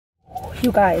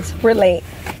You guys, we're late.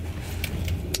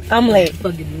 I'm late.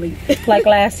 Fucking late. Like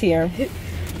last year.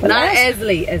 But not as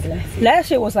late as last year.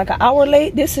 Last year was like an hour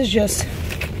late. This is just...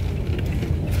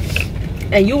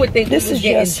 And you would think this we was is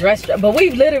getting just dressed, but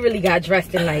we literally got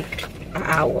dressed in like an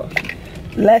hour.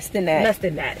 Less than that. Less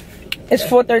than that. It's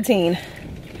 4:13.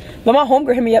 But my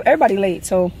homegirl hit me up. Everybody late,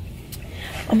 so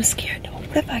I'm scared though.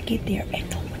 What if I get there and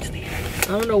no one's there? I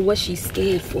don't know what she's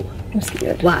scared for. I'm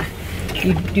scared. Why?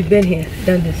 You've been here,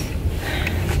 done this.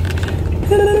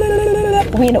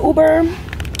 We in the Uber.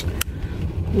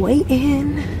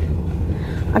 Waiting.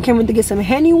 I can't wait to get some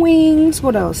Henny wings.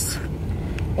 What else?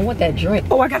 I want that drink.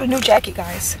 Oh, I got a new jacket,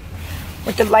 guys.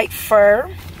 With the light fur.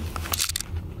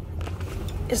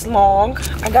 It's long.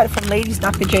 I got it from Ladies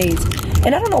Dr. J's.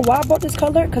 And I don't know why I bought this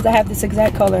color, because I have this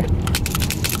exact color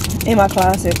in my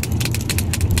closet.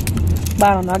 But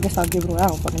I don't know. I guess I'll give it away. I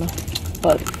don't fucking know.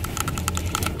 But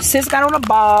sis got on a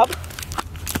bob.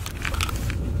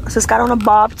 Sis got on a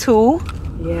bob too.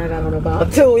 Yeah, I got on a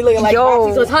bob too. We looking like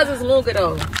Foxy, so hers is longer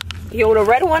though. Yo, the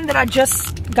red one that I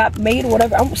just got made,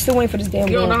 whatever. I'm still waiting for this damn.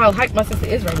 You don't know how hyped my sister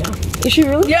is right now. Is she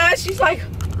really? Yeah, she's like,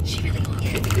 she really gonna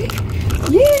get it.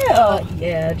 Yeah.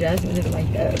 Yeah, Jasmine is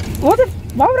like that. What the?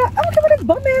 Why would I don't care about this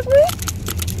bum ass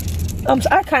wig. So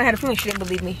I kind of had a feeling she didn't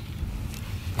believe me.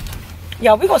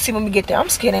 Y'all, we gonna see when we get there. I'm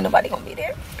scared ain't nobody gonna be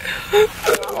there.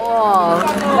 Oh.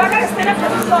 I gotta stand up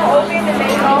because it's so open and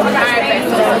they know.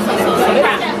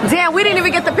 Damn, we didn't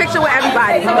even get the picture with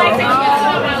everybody.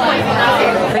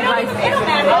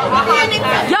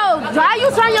 Yo, why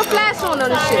you turn your flash on this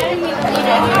shit?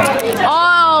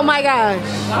 Oh my gosh.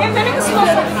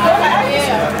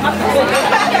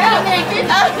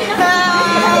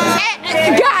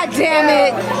 God damn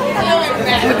it.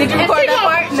 Did you record that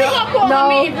part? No.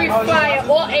 Oh,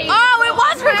 it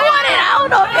was recorded. I don't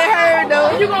know if it heard though.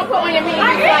 You gonna put on your meeting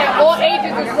flyer, all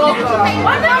ages is welcome.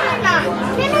 Why not?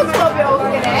 Can you 12-year-olds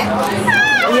get that?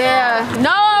 Yeah.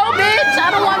 No, bitch. I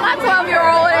don't want my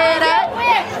 12-year-old to hear that.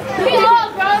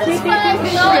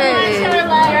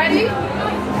 Ready?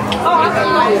 Oh,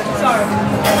 sorry.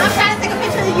 I'm trying to take a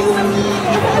picture of you and me.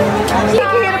 She can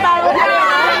hear the Bible.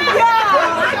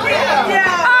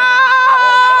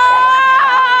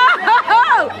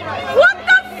 What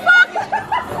the fuck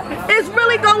is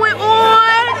really going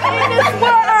on in this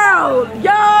world?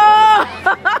 Yo!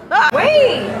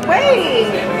 Wait.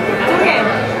 Okay.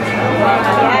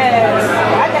 Yes.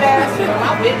 I got ass.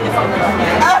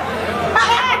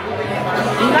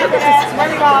 This is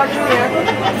Remy Ma Jr.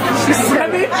 She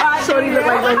said, Shorty look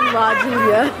like Remy Ma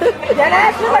Jr. That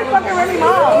ass look like fucking Remy Ma.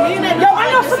 Yo, I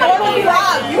know somebody gonna be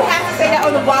like, you have to say that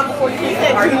on the vlog before you say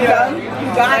it. Are you done? You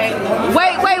got it. Wait.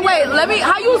 Let me,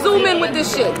 how you zoom in with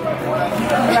this shit?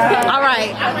 All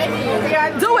right.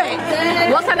 Do it.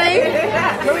 What's her name?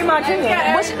 Remy Ma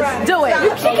Jr. Do it.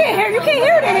 You can't hear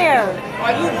it in here.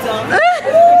 Are you dumb?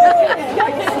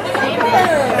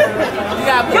 You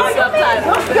gotta put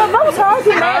subtitles. Yo, that was hard to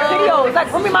make videos.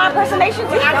 Like, Remy Ma impersonation.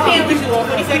 I can't with you.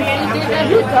 20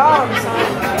 seconds. You dumb, son.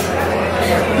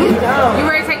 You dumb. You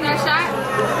ready to take that shot?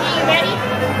 You ready?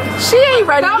 She ain't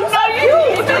ready. No, you.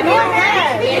 What you doing?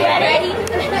 You ready?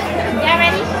 Y'all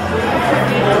ready?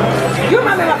 You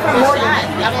remember my friend Morgan.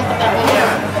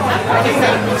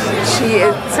 She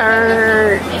is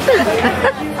turned.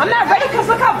 I'm not ready because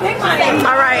look how big mine is.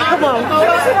 All right, come on.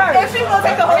 If she gonna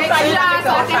take the whole side, you Shot take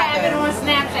the so I whole can have it side. on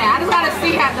Snapchat. I just gotta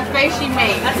see how the face she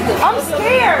made. I'm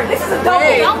scared. This is a double.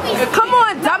 Hey, come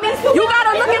on, dummy. You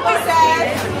gotta look at this.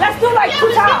 Let's do like 2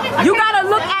 times. You gotta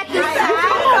look at this.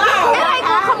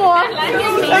 Come on.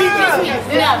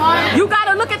 You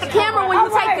gotta look at the camera when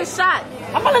you take this shot.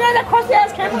 I'm gonna let that crusty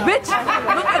ass camera. Bitch,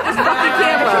 look at this fucking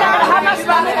camera.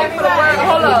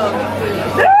 Hold on.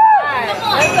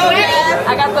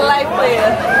 I got the light player.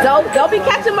 Don't be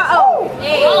catching my O.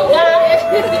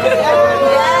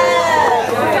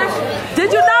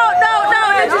 Did you know? No.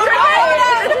 Did you drink it?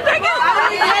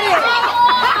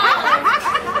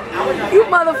 You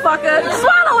motherfucker.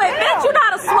 Swallow it, bitch. You know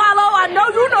how to swallow. I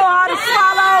know you know how to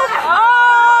swallow.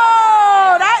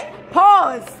 Oh, that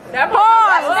pause.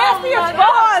 Pause. Nasty as fuck.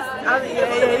 Pause.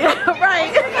 Yeah.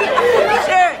 Right.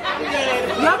 Shit.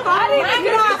 Your body is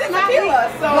not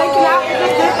tequila, so. No,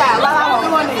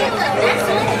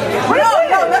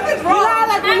 nothing's wrong. You know,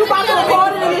 like when you about to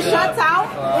record it and it shuts out,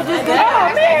 it just goes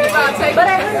out.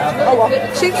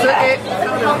 She took it.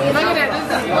 Look at that.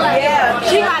 Yeah,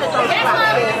 she got it.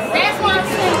 That's one.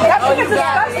 That shit is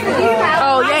disgusting.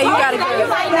 Oh yeah, you gotta get it.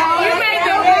 You made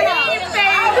the wedding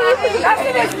face. That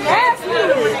shit is nasty.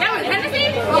 That was Hennessy?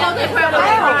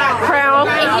 Yeah, Crown.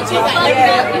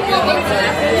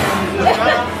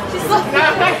 She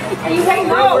And you say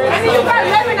no. And then you got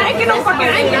 11. I ain't get no fucking.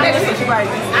 I ain't get that shit right.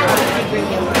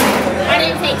 I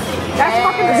didn't take it. That's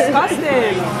fucking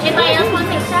disgusting. Anybody else want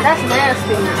to take a shot? That's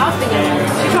nasty. I was thinking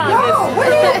she's trying to No,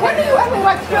 when do you ever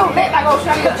like chill lit? Like, oh,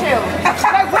 shut up, chill.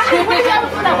 Like, when do you ever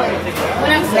feel that way?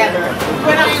 when I'm sick.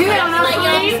 When I'm sick, I'm like,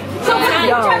 So what are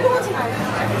you trying to do tonight?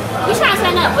 we trying to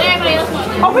sign up. Where everybody else want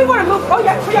to do? Oh, we want to move. Oh,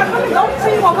 yeah, so y'all coming? Don't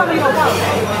say you won't come, you don't come.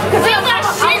 Because we don't got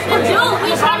shit to do.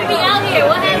 We trying to be out here.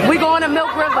 What happened? We going to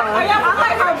Milk River. I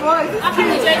like her voice. I'm from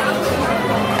New Jersey.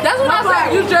 That's what I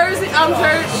said. You Jersey, I'm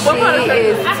Jersey. What part of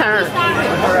Jersey? I'm from East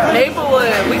Harvard.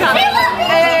 Maplewood. We got.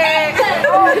 Hey.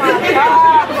 Oh, my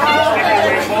God.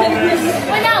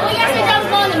 Wait, no, we got to go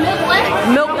going to Milk what?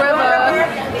 Milk River.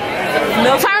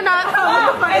 Turn up.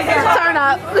 Turn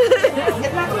up.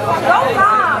 Don't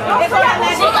lie.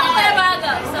 She go wherever I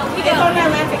go. So we go.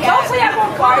 Don't say I'm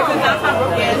going to call.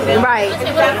 Right.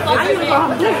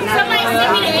 Somebody send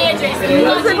me the address.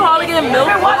 What's it called again? Milk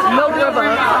River.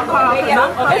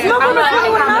 It's Milk River.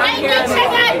 Wait, no,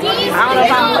 check IDs. I don't know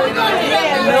if I'm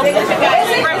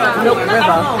We're going to do Milk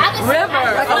River. River.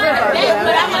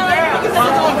 But I'm a girl.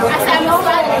 I said I'm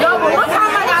a No, but what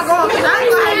time I got going?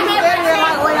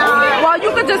 Well,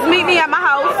 you could just meet me at my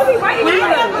house.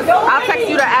 I'll text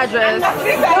you the address.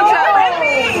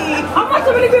 I'm like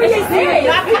really good at staying.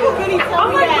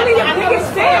 I'm like really your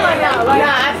biggest fan right now. Like,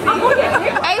 I'm going to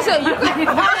get Aisha, you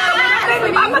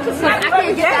I'm about to say, I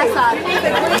can't get that side.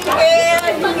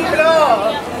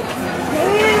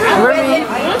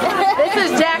 This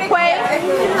is Jack Quay.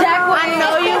 Jack Quay. I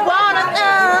know you wanna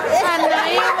I know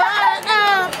you wanna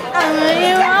I know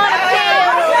you wanna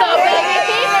feel. So baby,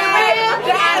 keep it real.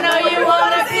 I know you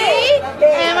wanna be.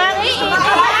 Am I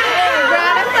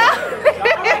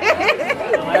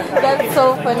That's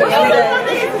so funny.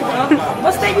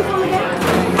 What state you from again?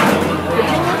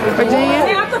 Virginia.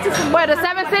 Where, the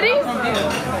 7 cities?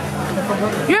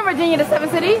 You in Virginia, the 7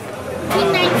 cities?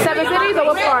 7 cities or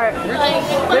what part?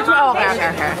 Which one? Oh,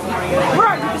 okay. Where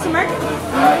are you? Just American?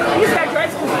 You just got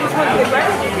dressed because you just want to get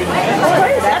dressed?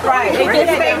 That's right.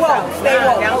 Stay woke. Stay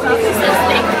woke.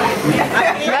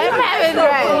 Let him have his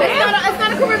dress. It's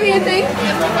not a Caribbean thing.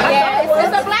 Yeah,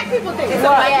 it's a black people thing.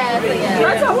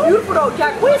 That's so beautiful though,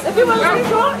 Jack. If you want to be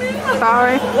short,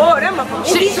 Sorry. whoa, that motherfucker.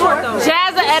 She's short though.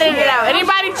 Jazz will edit it out.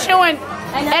 Anybody chewing?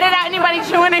 Edit out anybody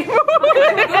chewing it.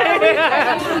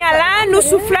 Lá no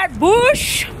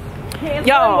Flatbush.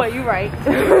 Yo, you right.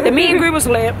 the meet and greet was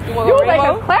lit. You like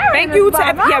a Claire. Thank you to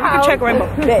we can check Rainbow.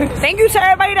 Thank you to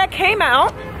everybody that came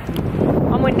out.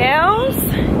 I'm with Nels,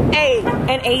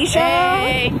 and Asia,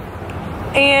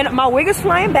 and my wig is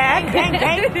flying back.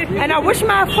 And I wish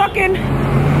my fucking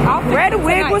red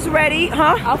wig was ready,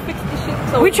 huh? I'll fix the shit.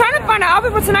 So We trying to find an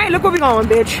outfit for tonight. Look where we going,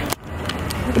 bitch.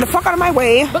 Get the fuck out of my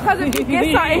way. because if you get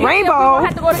something, Rainbow. we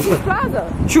have to go to East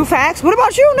Plaza. True facts. What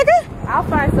about you, nigga? I'll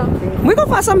find something. We gonna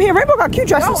find something here. Rainbow got cute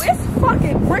No, dresses. it's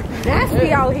fucking brick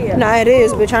nasty out here. Nah, it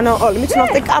is, bitch. I know. Oh, let me turn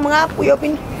off the camera. We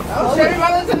open. Oh,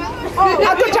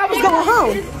 I thought y'all was going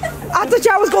home. I thought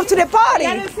y'all was going to the party.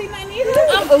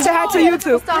 Say hi to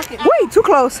YouTube. Wait, too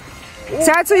close.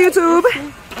 Say hi to YouTube.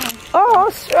 Oh,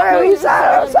 sorry.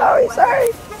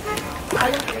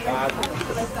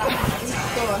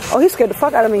 Oh, he scared the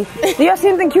fuck out of me. Do y'all see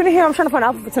anything cute in here? I'm trying to find an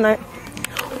outfit for tonight.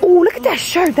 Oh, look at that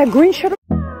shirt. That green shirt.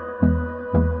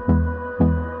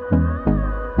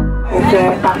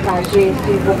 Partager,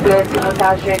 s'il vous plaît, si nous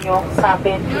avons une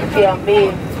cabine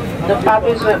fermée, nous n'avons pas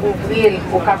besoin d'ouvrir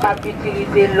pour capable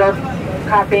d'utiliser l'autre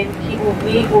cabine qui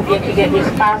ouvre ou bien qui a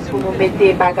espace pour nous mettre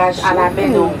des bagages à la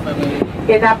maison.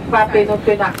 Et nous n'avons pas besoin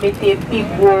de mettre plus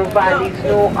gros valises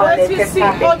nous en cette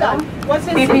cabine.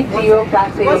 Puis petit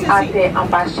placer à terre en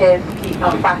bas chaise qui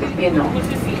en face de nous.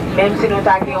 Même si nous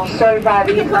avons une seule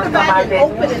valise ensemble avec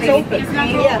nous, c'est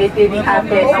petit, mettez-les à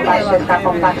terre en bas chaise qui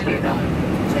en face de nous.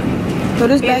 So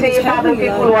this bag is Essayez pas heavy,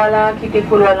 de couloir là, quitter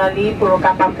couloir là pour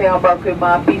capable faire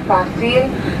embarquement plus facile,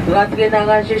 rentrer dans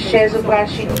ranger chaise ou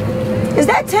brancher. Is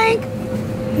that Tank?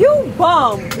 You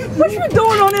bum. What you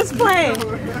doing on this plane?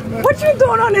 What you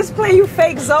doing on this plane, you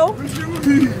fake Zoe?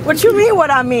 What you mean what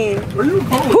I mean? Where you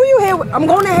going? Who you here with? I'm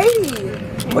going to Haiti.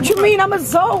 What you mean? I'm a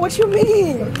Zoe. What you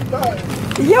mean?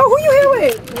 Yo, who you here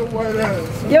with?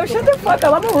 Yo, shut the fuck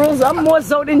up. I'm a real Zoe. I'm more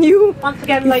Zoe than you. Once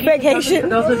again, You fake Haitian.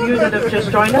 those of you that have just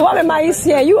joined us, Well, I'm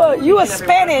Haitian. You a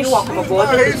Spanish. welcome aboard.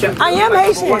 This is I am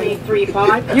Haitian.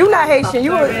 135. You not Haitian.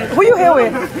 Who you here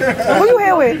with? Who you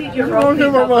here with? I'm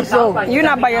here by myself. You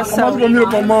not by I'm yourself. here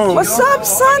with my mom. What's up,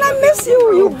 son? I miss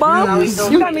you, you bum.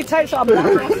 You got me tight, so I'm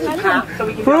So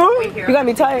we can You got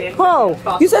me tight. Bro,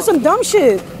 you said some dumb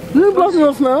shit. You brought me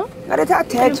now? Got a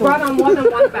tattoo. Brought on more than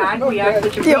one bag. We ask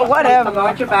that you Yeah, whatever. a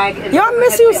larger bag. And Yo, I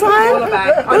miss you, son. smaller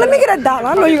bag. Well, let me get $1.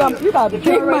 I know you got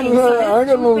big money, son. I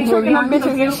got no You money.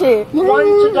 bitches and shit. One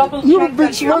to double check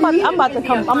that you I'm about to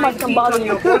come bother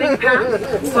you. boarding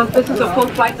pass. Since this is a full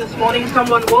flight this morning,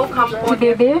 someone will come for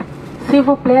Bébé, s'il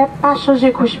vous plaît, pas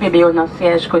changer couche bébé au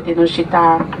siège côté nous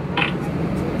chita.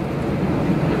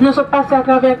 Nous sommes passés à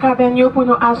travers cabine pour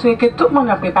nous assurer que tout le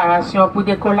monde a préparation pour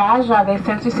décollage avec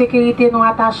ceinture sécurité nous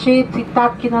attachée, petite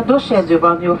table qui dans deux chaises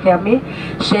devant nous fermées,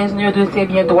 chaise nous dossier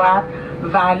bien droite,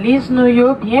 valise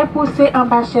nous bien poussée en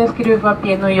bas chaise qui devant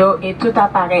pied nous et tout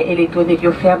appareil électronique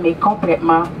fermé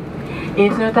complètement. Et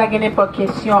si nous avons n'importe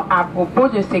question à propos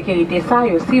de sécurité, ça,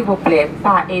 s'il vous plaît,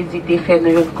 pas hésiter à faire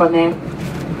nous connaître.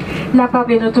 N'a pas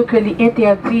oublié nous tout que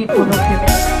l'interdit pour nous fumer.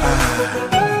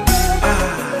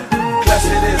 Yes,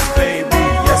 it is, baby.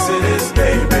 Yes, it is,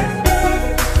 baby.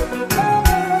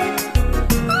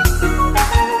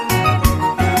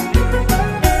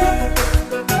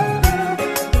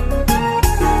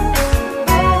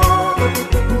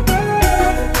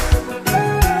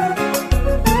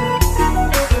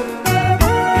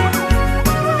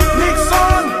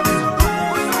 Nixon,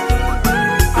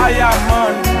 I am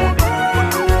man.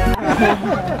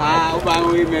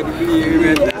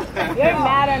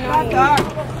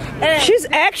 She's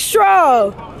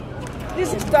extra.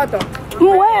 This is Toto.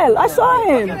 Well, I saw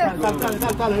him.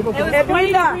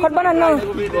 Edwina.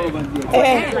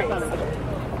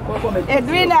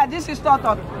 Edwina, this is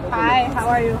Toto. Hi, how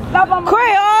are you?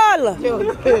 Creole.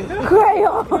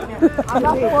 Creole.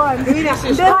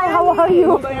 Hi, how are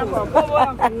you?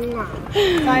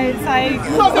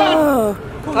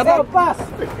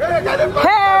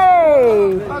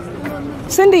 Hey,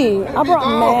 Cindy, I brought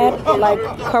mad like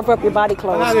cover up your body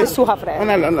clothes. It's too hot for that.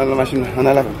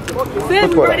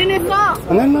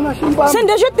 Cindy,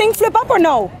 does your thing flip up or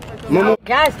no?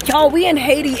 Guys, y'all, we in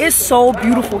Haiti. It's so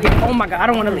beautiful here. Oh my God, I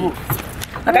don't want to leave.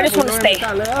 Like, I just want to stay.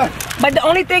 But the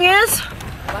only thing is,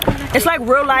 it's like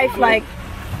real life, like,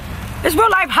 it's real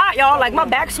life hot, y'all. Like, my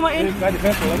back's sweating.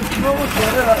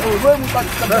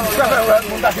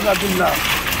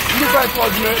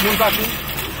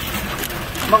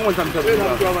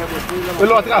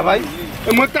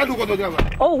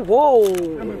 Oh, whoa.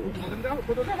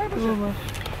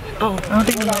 Oh,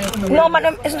 no,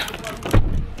 madam, it's not.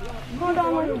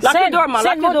 Lock your door, ma.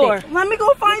 Lock your door. Let me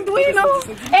go find Duino.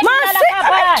 Ma,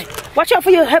 sit. Watch out for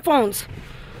your headphones.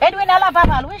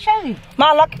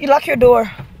 Ma, lock your door.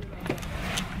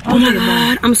 Oh my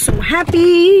God, I'm so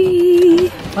happy.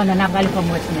 I'm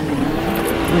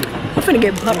finna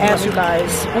get butt ass, you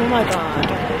guys. Oh my God.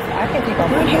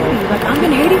 We're in Haiti. Like, I'm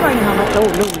in Haiti right now. Like, no.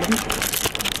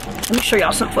 Let me show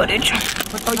y'all some footage.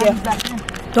 Oh yeah.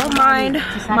 Don't mind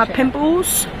my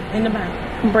pimples in the back.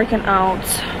 I'm breaking out.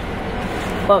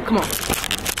 But come on.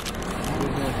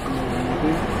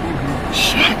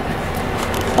 Shit.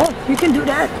 Oh, you can do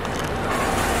that.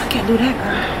 I can't do that,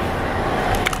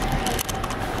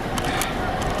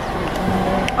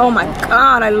 girl. Oh my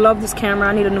God, I love this camera.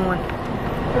 I need a new one.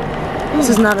 This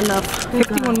is not enough.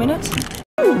 51 minutes?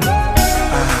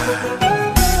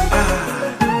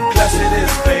 Yes, it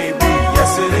is, baby.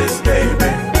 Yes, it is, baby.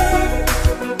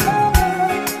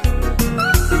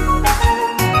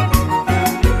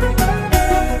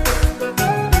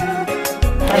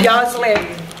 Y'all, it's lit.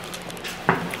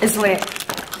 It's lit.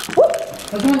 Woo!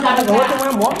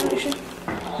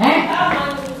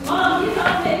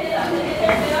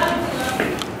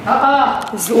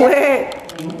 It's lit.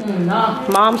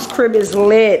 Mom's crib is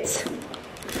lit.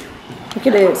 Look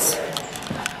at this.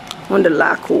 On the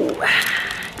laku.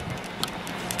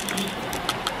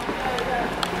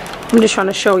 I'm just trying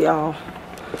to show y'all.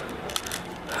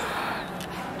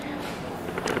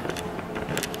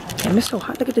 Damn, it's so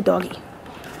hot. Look at the doggy.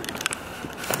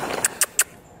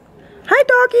 Hi,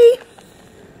 doggy.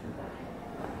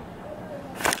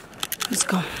 Let's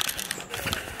go.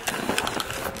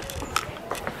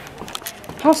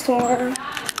 House tour.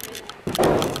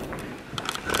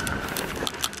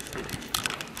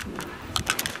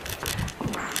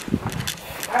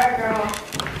 Alright, girl.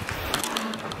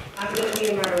 I'm gonna be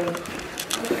in my room.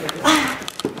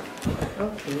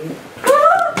 Okay.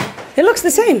 It looks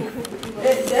the same.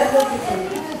 It does look the same.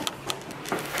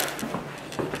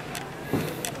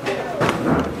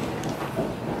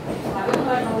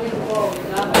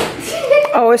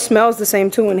 Oh, it smells the same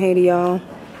too in Haiti, y'all.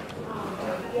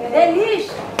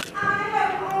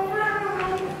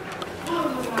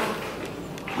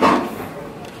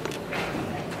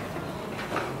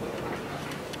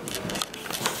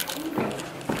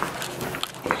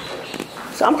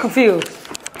 So I'm confused.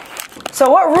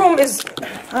 So what room is...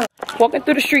 Walking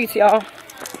through the streets, y'all.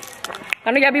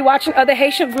 I know y'all be watching other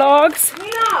Haitian vlogs.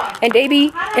 And they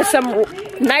be in some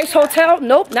nice hotel.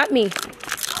 Nope, not me.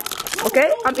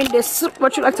 Okay? I'm in this,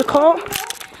 what you like to call,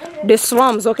 this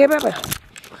slums. Okay, baby?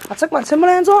 I took my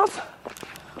Timberlands off.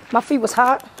 My feet was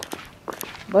hot.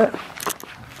 But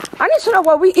I need to know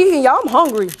what we eating, y'all. I'm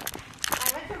hungry.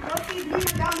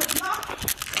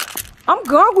 I'm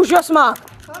hungry, just ma.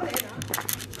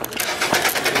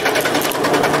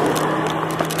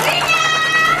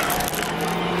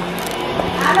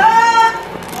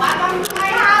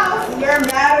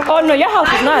 Oh no, your house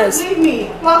is nice. Leave me.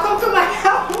 Welcome to my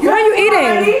house. What are you eating?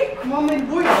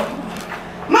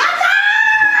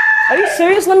 Are you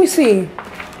serious? Let me see.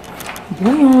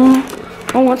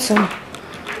 I want some.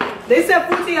 They said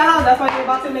food to your house. That's why they're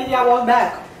about to make y'all walk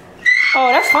back. Oh,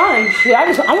 that's fine. Yeah,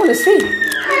 I want to see.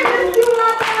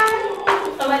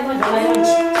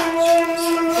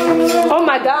 Oh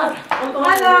my God.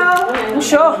 Hello.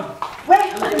 Sure.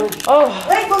 Wait. Oh.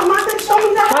 Wait, but Martin, show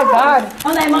me that. My God.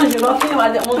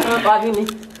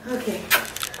 Okay.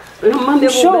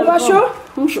 Sure, what's sure?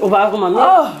 Oh.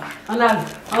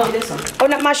 Oh,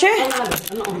 not my share?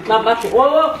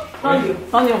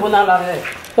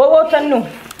 What tanu?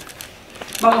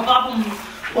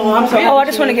 Oh, I'm sorry. Oh, I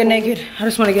just want to get naked. I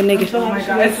just want to get naked. Oh my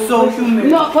God, it's so humid.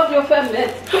 No, put your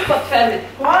family. Put family.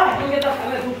 Why?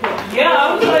 Yeah,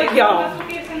 I'm like,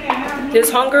 y'all.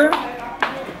 This hunger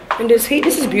and this heat,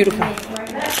 this is beautiful. I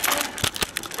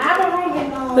have a room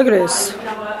in Look at this. I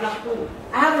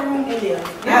have a room in there.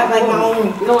 I have like my own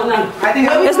room. I think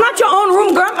It's not your own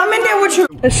room, girl. I'm in there with you.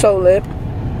 It's so lit.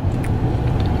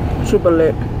 Super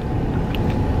lit.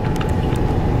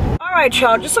 Alright,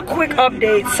 y'all, just a quick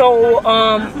update. So,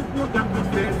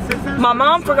 my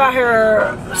mom forgot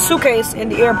her suitcase in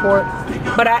the airport,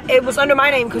 but it was under my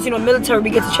name because, you know, military, we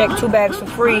get to check 2 bags for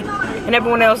free, and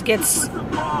everyone else gets,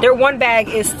 their 1 bag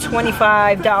is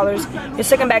 $25, the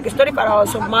second bag is $35,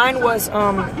 so mine was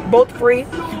both free.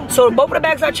 So both of the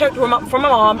bags I checked were from my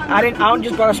mom. I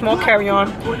just brought a small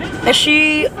carry-on, and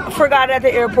she forgot it at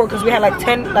the airport because we had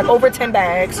like over 10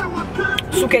 bags,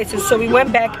 suitcases. So we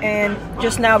went back, and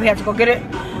just now we have to go get it.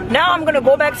 Now I'm gonna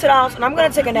go back to the house and I'm gonna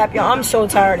take a nap, y'all. I'm so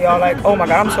tired, y'all. Like, oh my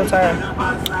God, I'm so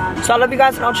tired. So I love you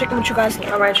guys, and I'll check in with you guys.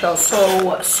 All right, y'all.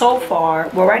 So far,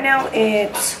 well, right now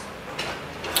it's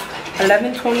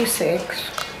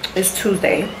 11:26. It's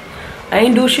Tuesday. I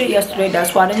didn't do shit yesterday.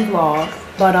 That's why I didn't vlog.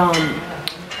 But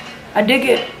I did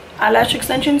get eyelash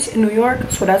extensions in New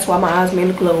York, so that's why my eyes may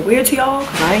look a little weird to y'all,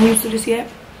 because I ain't used to this yet.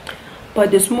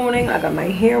 But this morning I got my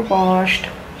hair washed.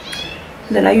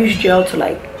 Then I use gel to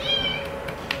like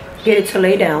get it to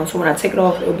lay down, so when I take it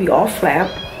off it'll be all flat.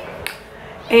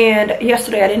 And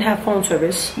yesterday I didn't have phone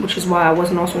service, which is why I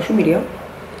wasn't on social media,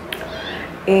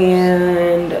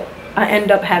 and I end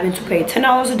up having to pay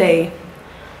 $10 a day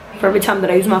for every time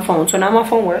that I use my phone. So now my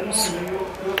phone works,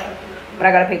 but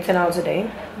I gotta pay $10 a day.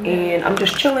 And I'm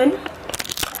just chilling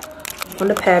on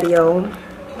the patio,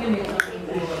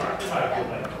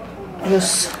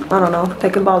 just, I don't know,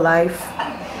 thinking about life.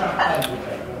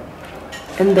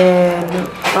 And then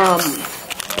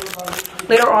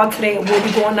later on today we'll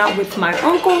be going out with my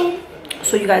uncle,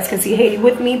 so you guys can see Haiti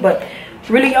with me. But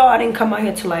really, y'all, I didn't come out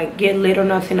here to like get lit or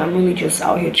nothing. I'm really just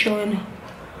out here chilling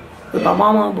with my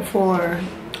mama before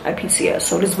I PCS.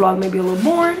 So this vlog may be a little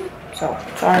boring, so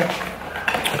sorry.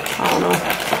 I don't know,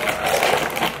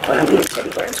 but I'm eating teddy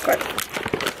bear and Sprite.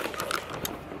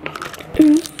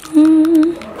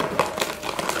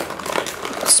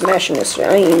 Smashing this shit.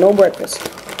 I ain't eating no breakfast.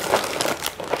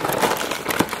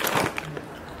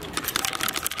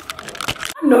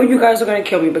 I know you guys are gonna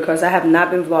kill me because I have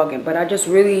not been vlogging, but I just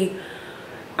really,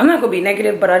 I'm not gonna be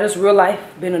negative, but I just real life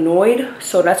been annoyed,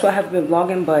 so that's why I haven't been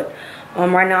vlogging. But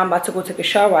right now I'm about to go take a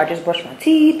shower. I just brushed my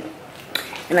teeth,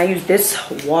 and I use this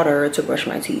water to brush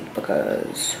my teeth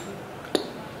because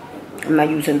I'm not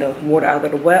using the water out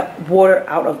of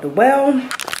the well.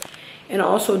 And I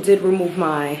also did remove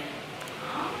my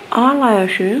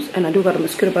eyelashes, and I do got a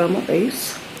mosquito bite on my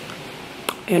face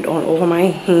and on over my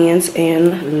hands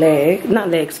and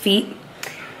feet.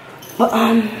 But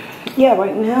yeah,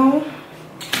 right now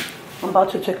I'm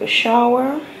about to take a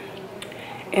shower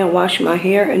and wash my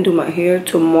hair and do my hair.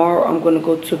 Tomorrow I'm gonna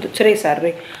go to today's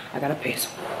Saturday. I gotta pay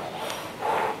some.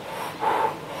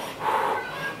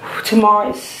 Tomorrow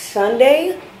is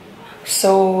Sunday,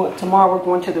 so tomorrow we're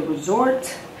going to the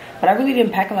resort. But I really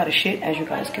didn't pack a lot of shit, as you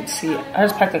guys can see. I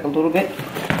just packed like a little bit.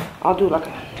 I'll do like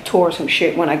a tour or some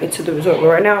shit when I get to the resort. But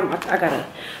right now I gotta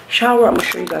shower. I'm gonna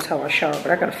show you guys how I shower,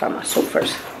 but I gotta find my soap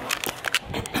first.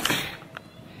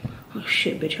 Oh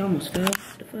shit, bitch, I almost fell.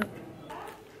 What the fuck?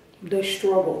 The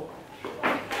struggle.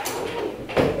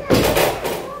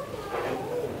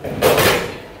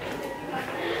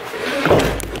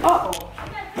 Uh-oh.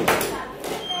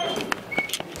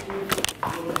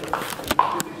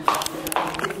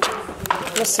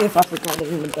 Let's see if I forgot it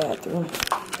in the bathroom.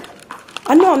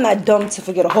 I know I'm not dumb to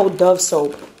forget a whole Dove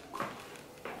soap.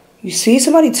 You see?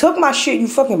 Somebody took my shit, you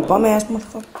fucking bum-ass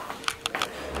motherfucker.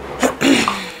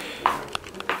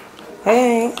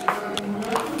 Hey.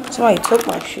 Somebody took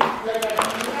my shit.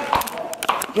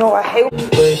 Yo, I hate...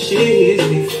 When she is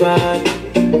me fine,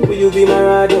 will you be my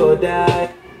ride or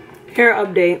die? Hair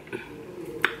update.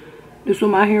 This is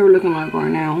what my hair looking like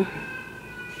right now.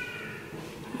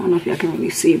 I don't know if y'all can really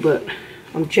see, but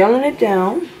I'm gelling it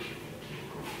down.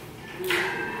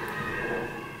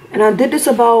 And I did this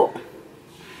about,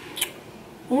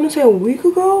 I want to say a week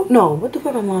ago. No, what the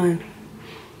fuck I'm lying.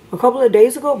 A couple of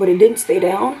days ago, but it didn't stay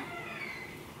down.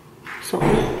 So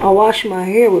I washed my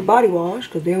hair with body wash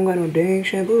because they don't got no dang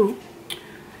shampoo,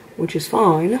 which is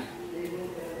fine.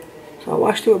 So I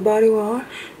washed it with body wash.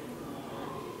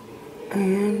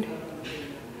 And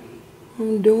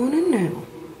I'm doing it now.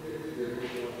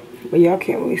 But y'all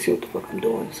can't really see what the fuck I'm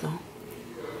doing, so.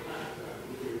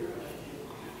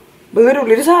 But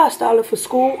literally, this is how I style it for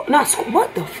school. Not school,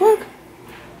 what the fuck?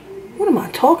 What am I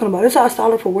talking about? This is how I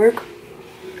style it for work.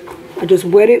 I just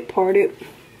wet it, part it,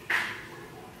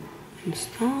 and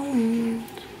style it.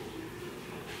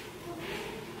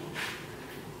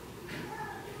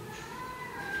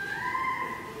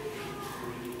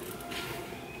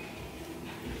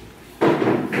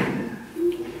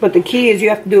 But the key is you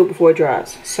have to do it before it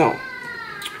dries. So,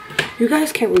 you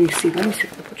guys can't really see. Let me see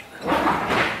if I put you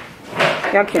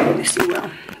guys. Y'all can't really see well,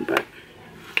 but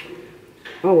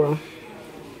oh well.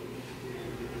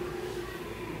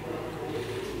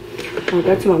 Alright,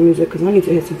 back to my music because I need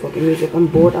to hit some fucking music. I'm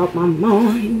bored out my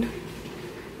mind.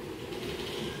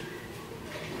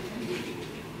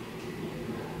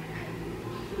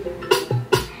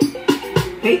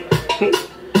 Hey, hey.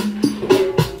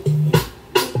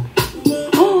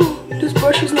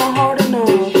 Brush is not hard enough.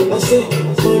 I said,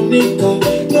 Monica,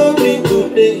 no me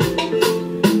today.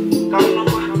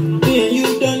 Me and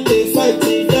you done they fight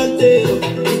that day.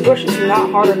 This brush is not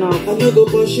hard enough. I'm not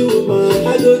gonna push you, man.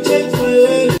 I go change my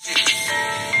way.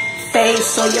 Face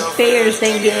so your fears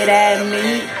then get at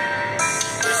me.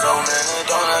 So many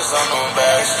donuts on the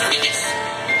back streets.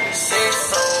 Sit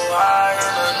so high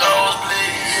in the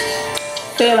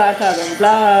nosebleed. Feel like I've been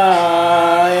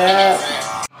blah, yeah.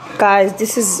 Guys,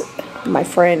 this is my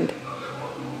friend,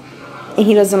 and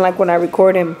he doesn't like when I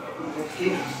record him.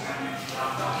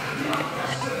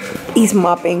 He's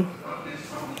mopping,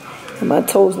 and my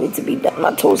toes need to be done.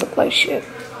 My toes look like shit.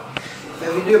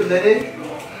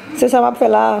 C'est ça m'a fait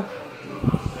là.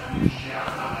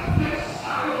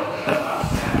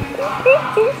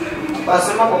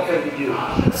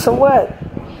 So what?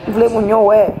 Vous voulez mon yo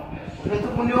ouais?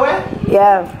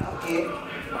 Yeah.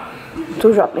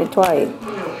 Toujours nettoyer.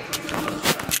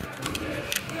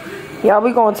 Y'all,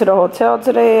 we going to the hotel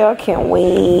today. I can't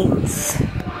wait.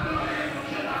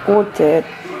 What it?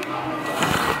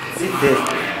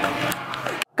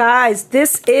 Guys,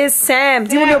 this is Sam.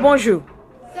 Dis-moi le bonjour.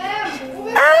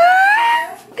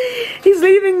 Ah! He's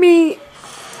leaving me.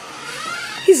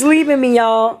 He's leaving me,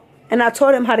 y'all. And I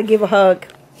taught him how to give a hug.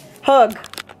 Hug.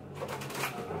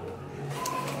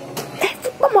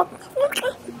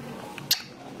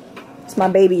 It's my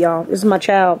baby, y'all. This is my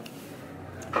child.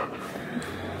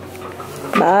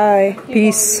 Bye.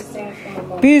 Peace.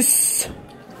 Peace.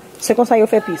 C'est comme ça yo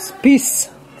fait peace. Peace.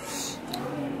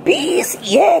 Peace.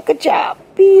 Yeah, good job.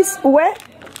 Peace. Where?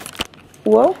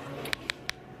 Whoa.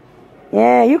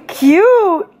 Yeah, you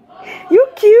cute. You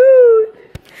cute.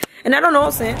 And I don't know what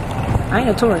I'm saying. I ain't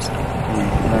a tourist.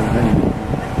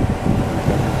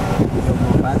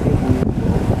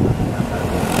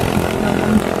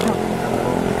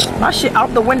 My shit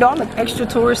out the window. I'm extra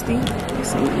touristy.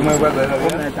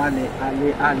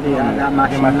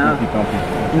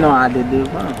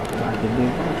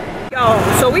 Yo,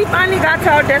 so we finally got to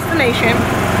our destination.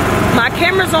 My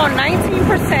camera's on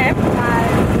 19%.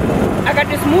 I got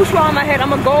this mouchoir on my head. I'm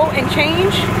gonna go and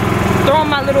change, throw on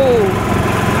my little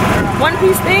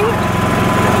one-piece thing,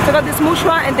 took out this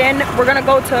mouchoir, and then we're gonna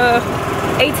go to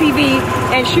ATV,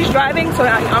 and she's driving, so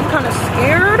I'm kind of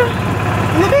scared,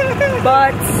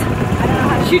 but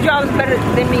she drives better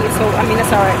than me, so I mean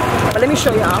that's all right. But let me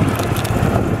show y'all.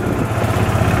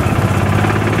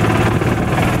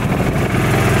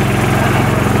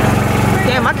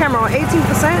 Damn, my camera on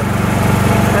 18%.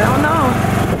 Hell no.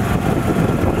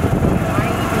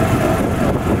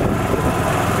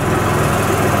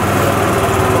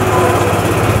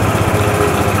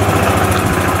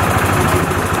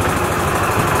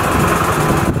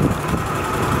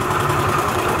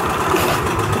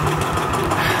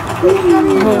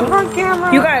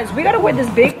 You guys, we gotta wear this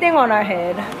big thing on our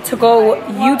head to go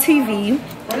UTV.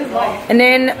 And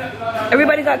then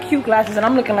everybody got cute glasses and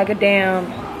I'm looking like a damn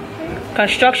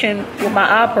construction with my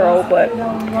eye pearl, but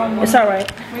it's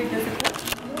alright.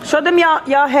 Show them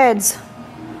y'all heads.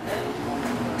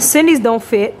 Cindy's don't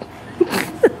fit.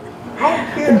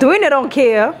 Doing it don't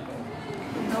care.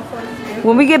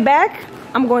 When we get back,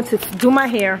 I'm going to do my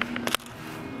hair.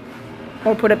 I'm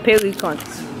gonna put a pellicle on.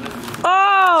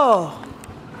 Oh!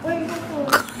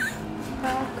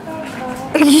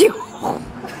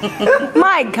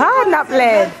 My God, not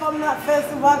bled.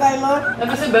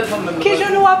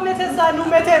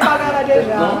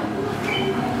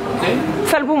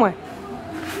 Fais-le pour moi.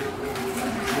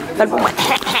 Fais-le pour moi.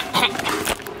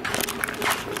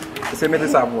 C'est mettre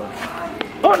ça moi.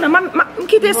 Oh non, je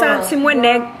quitte ça, c'est moi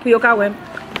nègre pour yo ka wem.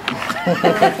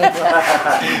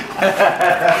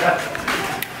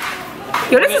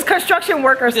 Yo, this is construction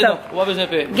worker stuff.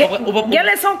 Get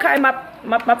les sons quand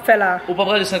m'a fait là. Ou pas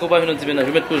près de 5 ou pas venir de ménage,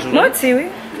 je vais mettre pour le jour. Non, tu oui.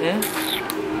 Et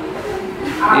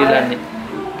l'année.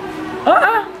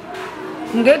 Ah.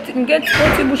 M'get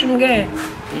petit bouche m'get.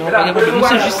 Non, pas de problème.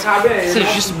 C'est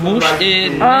juste bouche et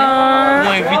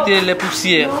moi éviter les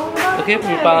poussières. OK, pour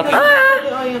ne pas rentrer.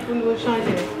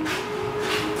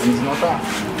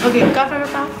 Ok, café le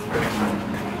temps.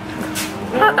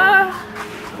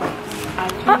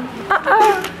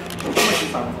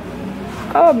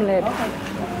 Omelette.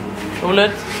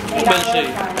 Omelette, belle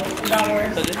chérie.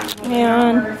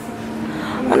 Man.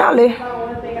 On allait.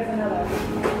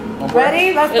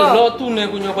 Ready? Let's Et l'autre tourne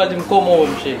pour nous dire comment on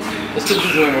chérie. Est-ce que tu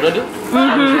joues au ready?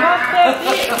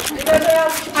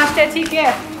 Acheter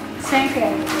ticket. 5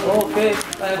 OK.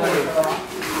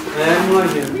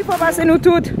 Il faut passer nous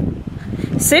toutes.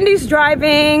 Cindy's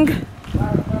driving.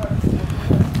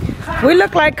 We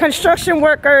look like construction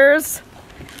workers,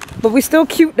 but we still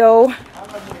cute though.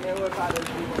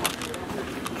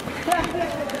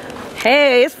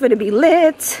 Hey, it's gonna be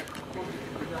lit.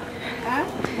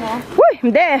 Woo,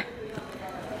 I'm there.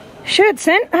 Shit,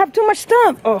 Sin, I have too much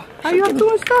stuff. Oh, how you have too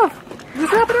much stuff?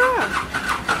 Just wrap it around.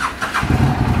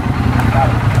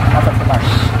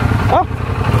 Oh.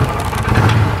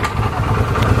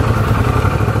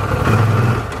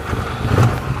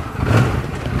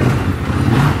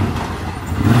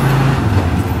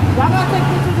 Why not take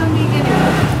pictures of me getting it?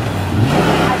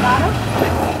 I got them?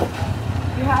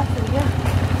 You have to, yeah.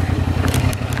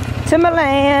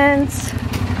 Timberlands.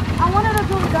 I wanted to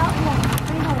do that one.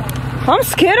 I'm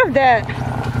scared of that.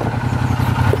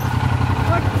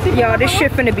 Yo, this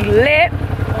shit finna be lit.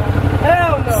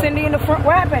 Hell no. Cindy in the front,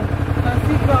 what happened?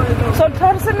 So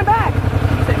try to sit in the back.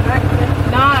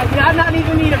 Nah, I'm not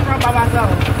even need a front by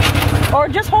myself. Or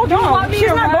just hold on. She's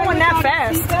not going that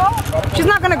fast. She's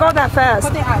not gonna go that fast.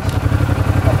 Put the eyes.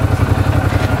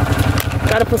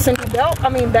 Gotta put Cindy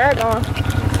bag on.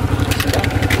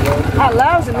 How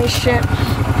loud's in this shit?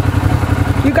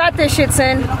 You got this shit,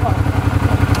 Sin.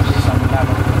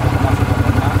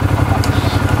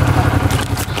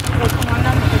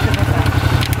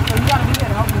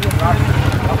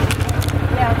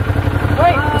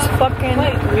 It's fucking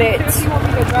lit.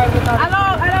 Hello.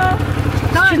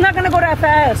 No. She's not gonna go that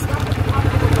fast.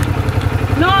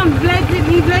 No, I'm glad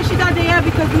she's not there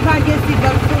because if I get it,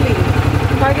 that's fully.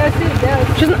 If I get it,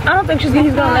 that's. I don't think he's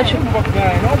gonna let you.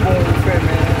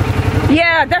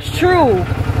 Yeah, that's true.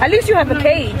 At least you have a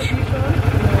cage.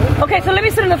 Okay, so let me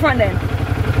sit in the front then.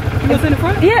 You want to sit in the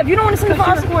front? Yeah, if you don't want to sit in the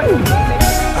front,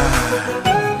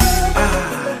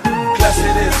 Yes,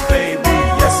 it is, baby.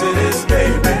 Yes, it is,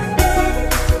 baby.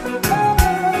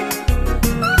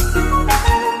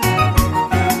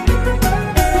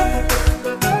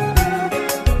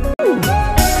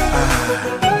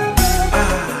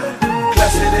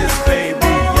 Yes, it is, baby.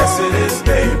 Yes, it is,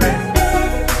 baby.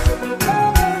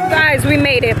 Guys, we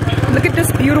made it. Look at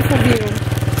this beautiful view.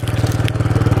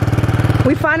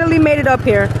 We finally made it up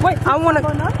here. Wait, I want to.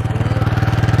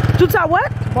 Tuta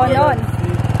what?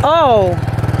 Oh.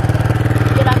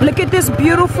 Look at this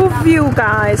beautiful view,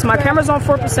 guys. My camera's on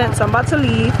 4%, so I'm about to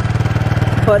leave.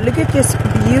 But look at this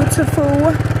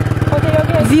beautiful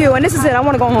view. And this is it. I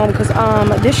want to go home because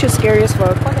this shit's scary as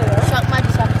fuck.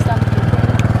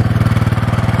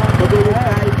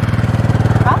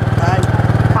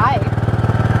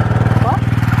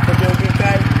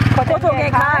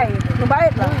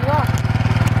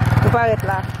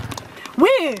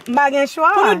 Oui, bagen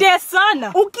choix. Pour nous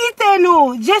descendre. Ou quitter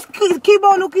nous. Just keep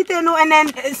on nous quitter nous and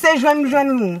then c'est joindre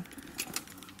nous.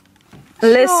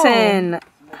 Listen.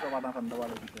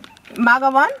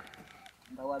 Magavan?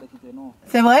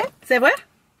 C'est vrai? C'est vrai?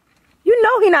 You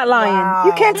know he not lying. Wow.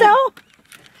 You can't tell?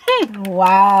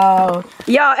 Wow.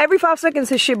 Y'all, every 5 seconds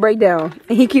his shit break down.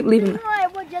 And he keep leaving.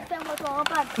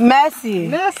 Merci.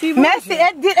 Merci.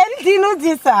 Elle dit nous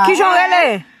dit ça. Kishon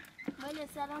Ele.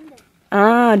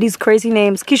 Ah, these crazy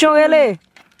names. Kishon Ele.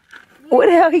 Where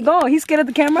the hell he going? He's scared of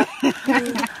the camera?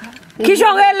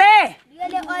 Kishon Ele.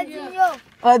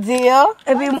 Audio.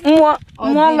 Et puis, moi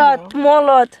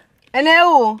l'autre. Elle est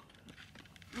où?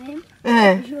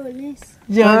 Jolis.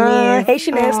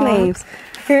 Haitian ass names.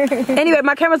 Anyway,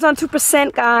 my camera's on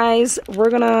 2%, guys. We're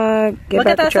gonna get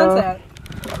back to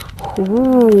y'all.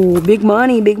 Ooh, big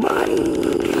money, big money.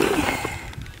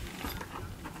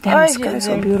 Damn, this sky is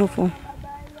so beautiful.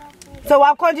 So,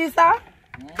 what conduit ça?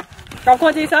 What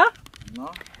conduit ça?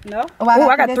 No. Oh,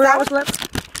 I got 3 hours left.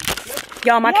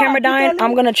 Y'all, my camera dying.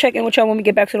 I'm gonna check in with y'all when we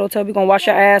get back to the hotel. We're gonna wash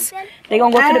our ass. They're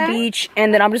gonna go to the beach,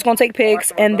 and then I'm just gonna take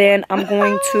pics, and then I'm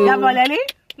going to...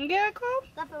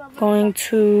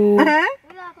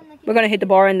 We're gonna hit the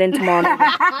bar, and then tomorrow night.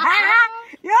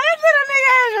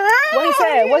 What he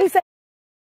said? What he said?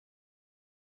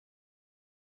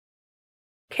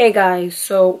 Okay, guys,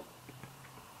 so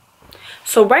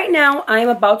right now I'm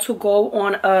about to go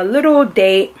on a little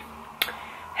date.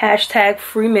 Hashtag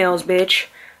free meals, bitch.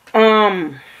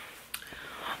 I'm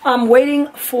waiting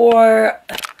for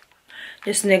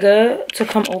this nigga to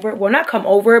come over. Well, not come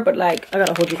over, but like, I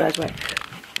gotta hold you guys right.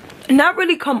 Not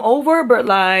really come over, but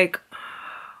like,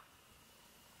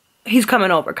 he's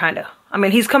coming over, kinda. I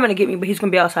mean, he's coming to get me, but he's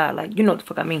gonna be outside. Like, you know what the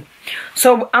fuck I mean.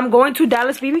 So I'm going to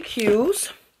Dallas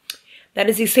BBQs. That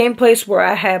is the same place where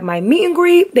I have my meet and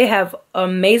greet. They have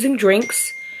amazing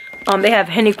drinks. They have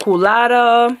Henny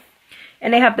Colada.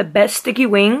 And they have the best sticky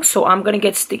wings. So I'm going to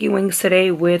get sticky wings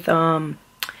today with a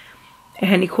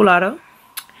Henny Colada.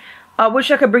 I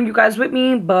wish I could bring you guys with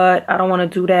me, but I don't want to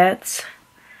do that.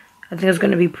 I think it's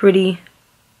going to be pretty...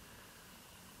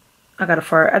 I got to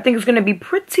fart. I think it's going to be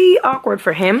pretty awkward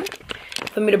for him.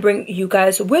 For me to bring you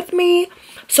guys with me.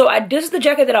 So this is the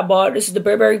jacket that I bought. This is the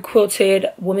Burberry quilted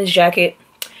women's jacket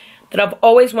that I've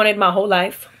always wanted my whole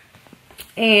life.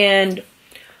 And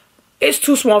it's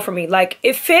too small for me. Like,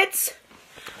 it fits...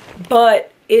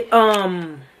 But it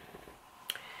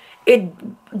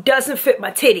doesn't fit my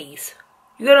titties.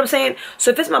 You know what I'm saying?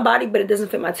 So it fits my body, but it doesn't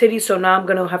fit my titties. So now I'm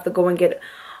gonna have to go and get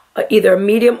either a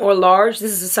medium or large.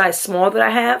 This is a size small that I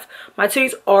have. My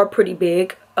titties are pretty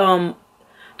big. They're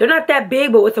not that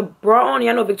big, but with a bra on,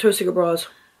 y'all know Victoria's Secret bras.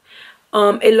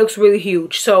 It looks really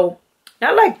huge. So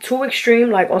not like too extreme,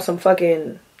 like on some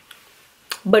fucking,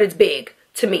 but it's big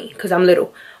to me because I'm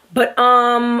little. But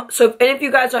so if any of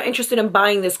you guys are interested in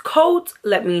buying this coat,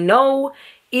 let me know.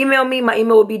 Email me. My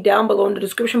email will be down below in the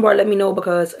description bar. Let me know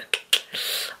because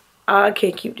I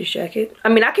can't keep this jacket. I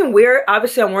mean, I can wear it.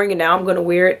 Obviously, I'm wearing it now. I'm going to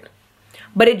wear it.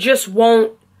 But it just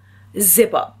won't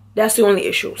zip up. That's the only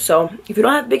issue. So if you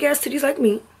don't have big ass titties like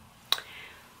me,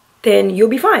 then you'll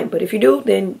be fine. But if you do,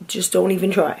 then just don't even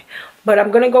try. But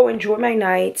I'm going to go enjoy my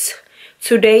night.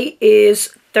 Today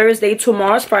is Thursday.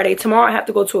 Tomorrow's Friday. Tomorrow I have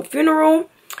to go to a funeral.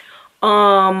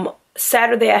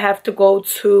 Saturday I have to go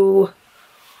to,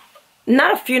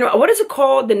 not a funeral, what is it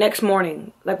called, the next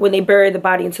morning, like when they bury the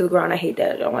body into the ground. I hate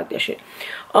that. I don't like that shit.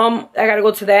 I gotta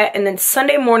go to that. And then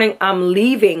Sunday morning I'm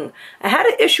leaving. I had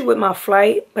an issue with my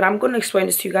flight, but I'm gonna explain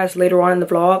this to you guys later on in the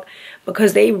vlog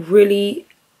because they really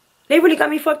got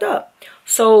me fucked up.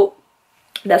 So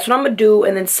that's what I'm gonna do.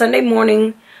 And then Sunday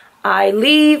morning I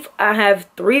leave. I have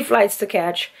 3 flights to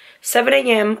catch. 7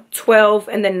 a.m., 12,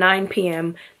 and then 9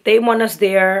 p.m. They want us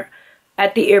there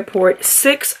at the airport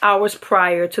 6 hours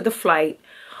prior to the flight.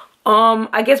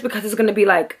 I guess because it's going to be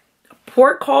like a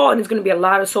port call and it's going to be a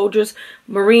lot of soldiers,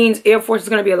 Marines, Air Force is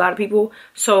going to be a lot of people.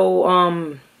 So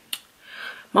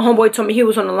my homeboy told me he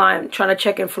was on the line trying to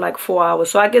check in for like 4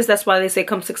 hours. So I guess that's why they say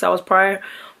come 6 hours prior.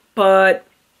 But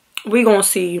we gonna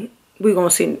see. We're gonna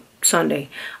see Sunday.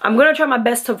 I'm gonna try my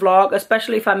best to vlog,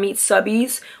 especially if I meet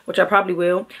Subbies, which I probably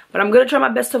will. But I'm gonna try my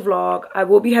best to vlog. I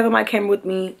will be having my camera with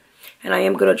me, and I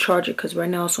am gonna charge it because right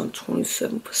now it's on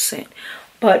 27%.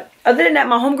 But other than that,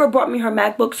 my homegirl brought me her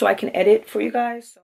MacBook so I can edit for you guys.